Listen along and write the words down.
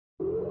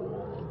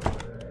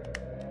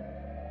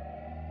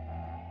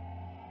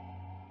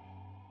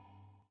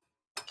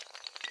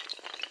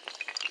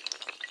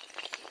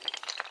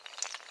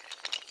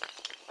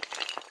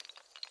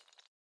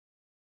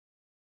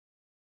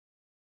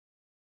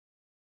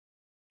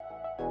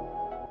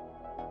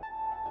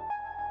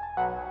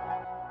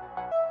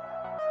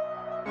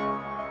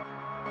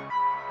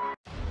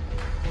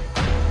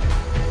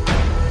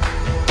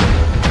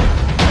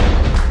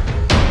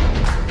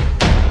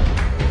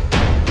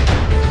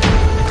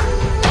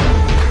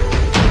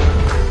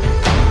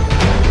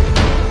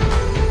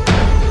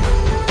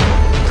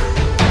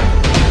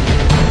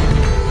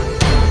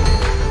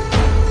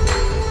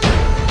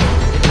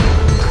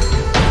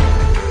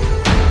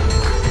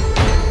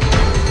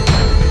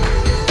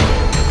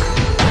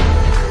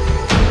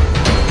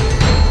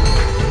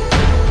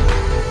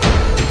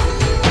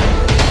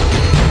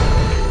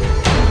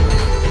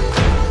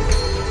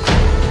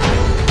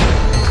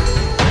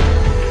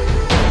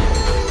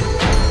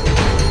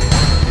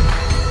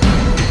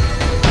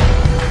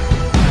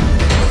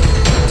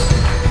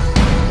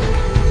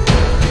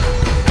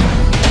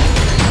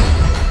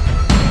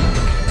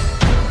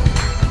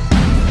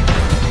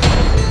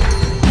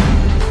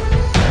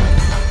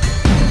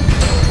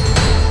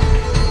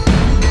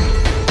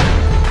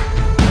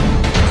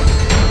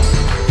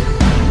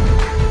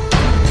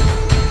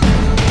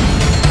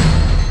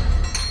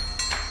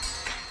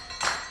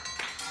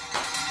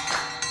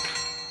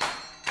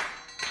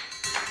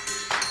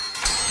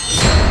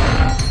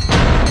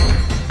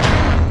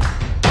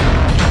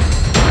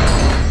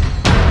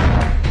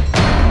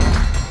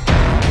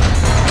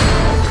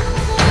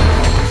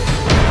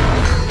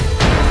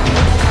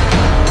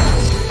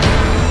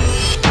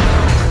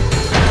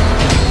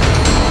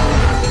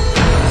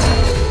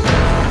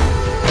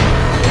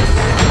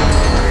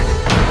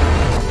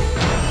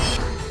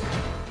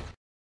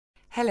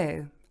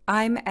Hello,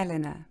 I'm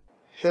Eleanor.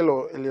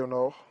 Hello,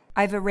 Eleanor.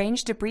 I've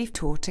arranged a brief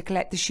tour to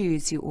collect the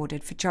shoes you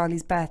ordered for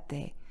Charlie's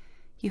birthday.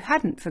 You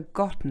hadn't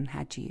forgotten,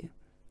 had you?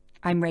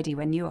 I'm ready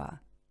when you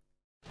are.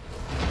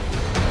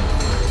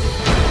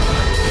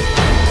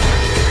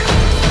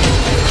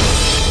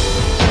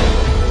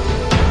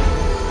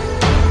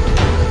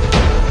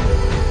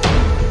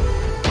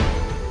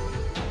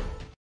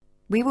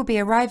 We will be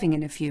arriving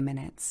in a few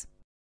minutes.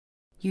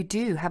 You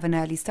do have an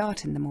early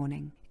start in the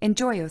morning.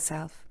 Enjoy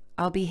yourself.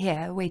 I'll be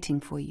here waiting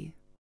for you.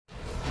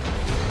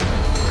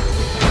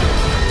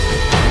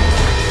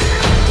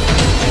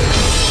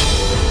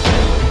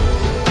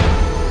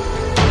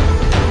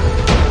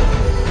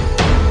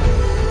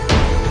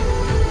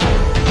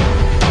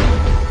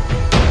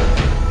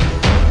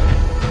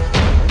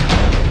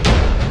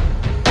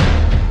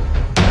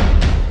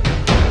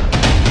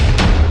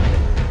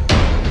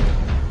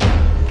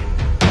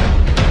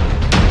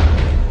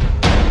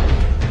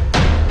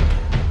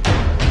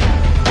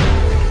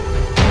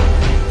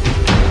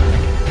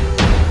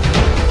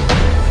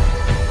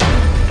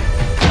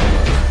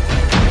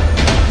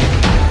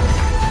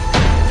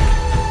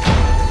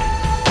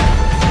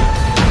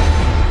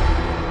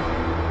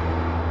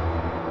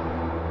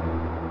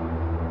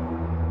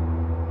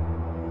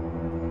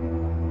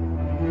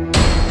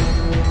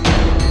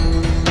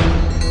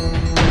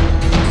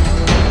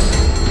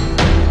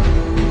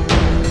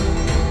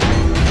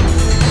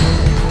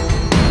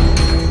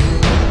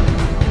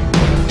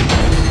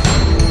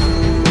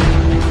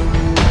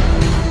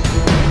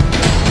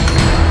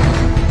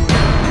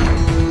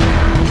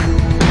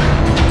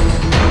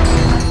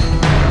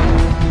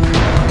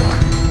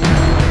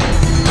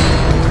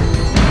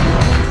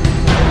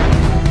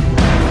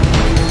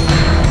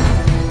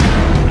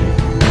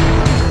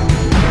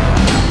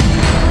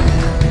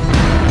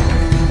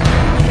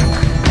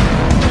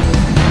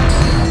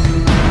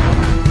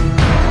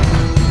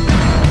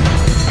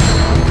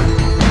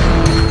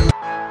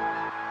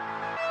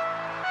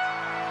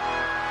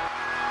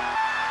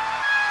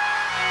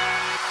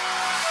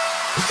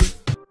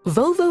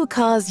 Volvo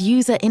Cars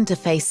user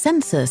interface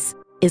Sensus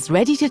is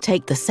ready to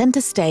take the center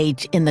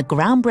stage in the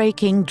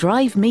groundbreaking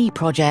Drive Me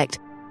project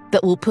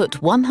that will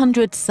put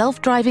 100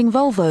 self-driving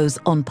Volvos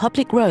on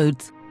public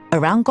roads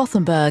around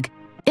Gothenburg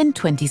in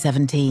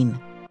 2017.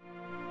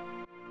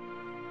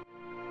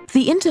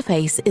 The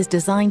interface is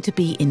designed to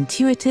be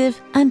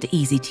intuitive and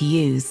easy to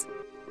use.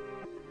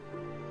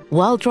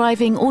 While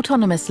driving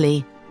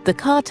autonomously, the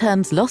car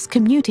turns lost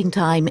commuting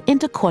time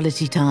into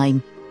quality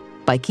time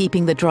by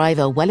keeping the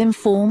driver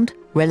well-informed,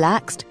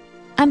 relaxed,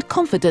 and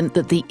confident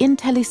that the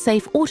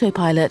IntelliSafe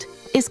autopilot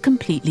is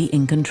completely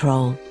in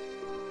control.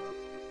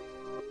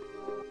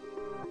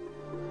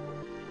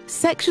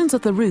 Sections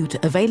of the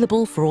route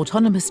available for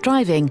autonomous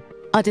driving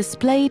are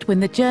displayed when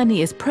the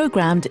journey is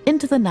programmed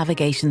into the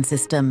navigation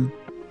system.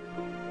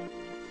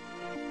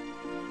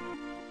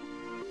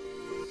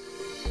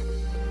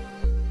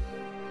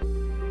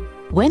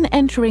 When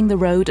entering the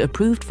road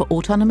approved for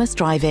autonomous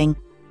driving,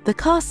 the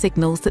car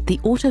signals that the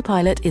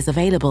autopilot is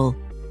available.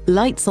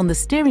 Lights on the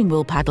steering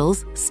wheel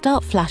paddles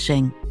start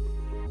flashing.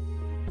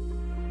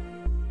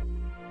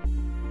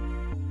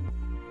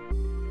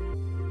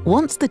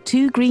 Once the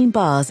two green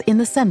bars in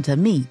the center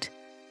meet,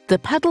 the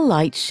paddle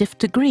lights shift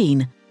to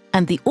green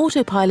and the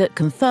autopilot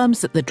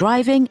confirms that the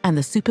driving and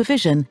the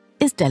supervision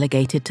is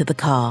delegated to the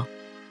car.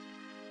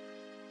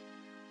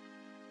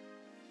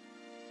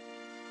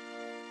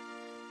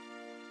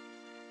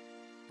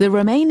 The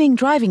remaining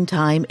driving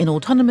time in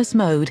autonomous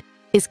mode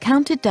is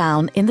counted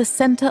down in the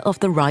center of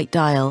the right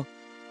dial,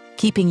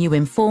 keeping you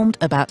informed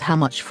about how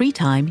much free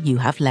time you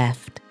have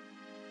left.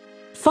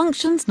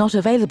 Functions not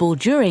available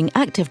during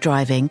active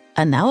driving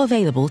are now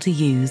available to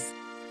use.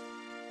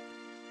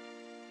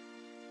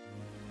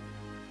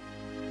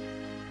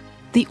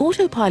 The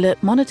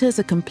autopilot monitors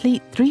a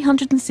complete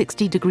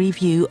 360-degree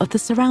view of the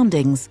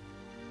surroundings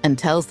and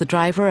tells the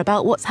driver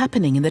about what's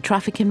happening in the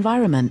traffic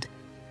environment,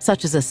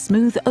 such as a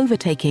smooth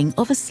overtaking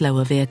of a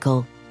slower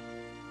vehicle.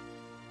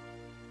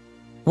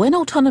 When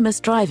autonomous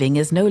driving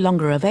is no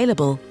longer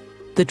available,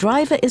 the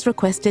driver is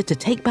requested to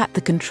take back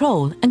the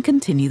control and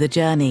continue the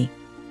journey.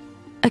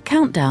 A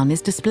countdown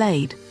is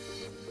displayed.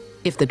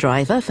 If the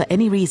driver, for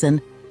any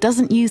reason,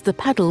 doesn't use the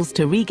paddles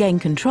to regain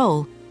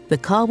control, the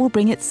car will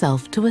bring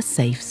itself to a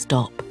safe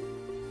stop.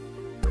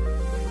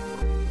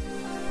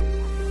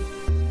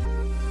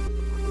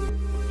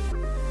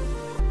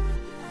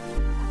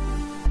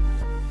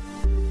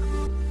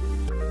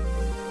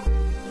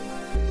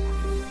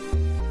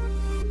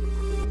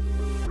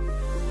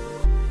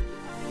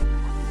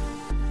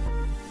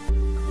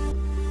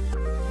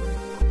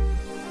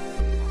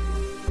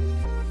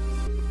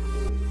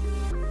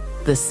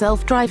 The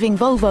self-driving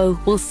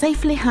Volvo will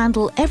safely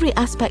handle every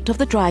aspect of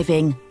the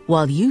driving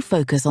while you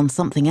focus on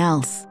something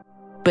else.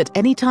 But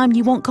anytime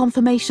you want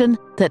confirmation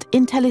that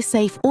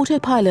IntelliSafe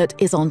Autopilot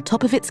is on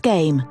top of its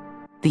game,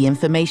 the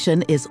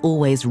information is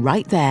always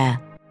right there,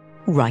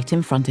 right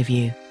in front of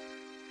you.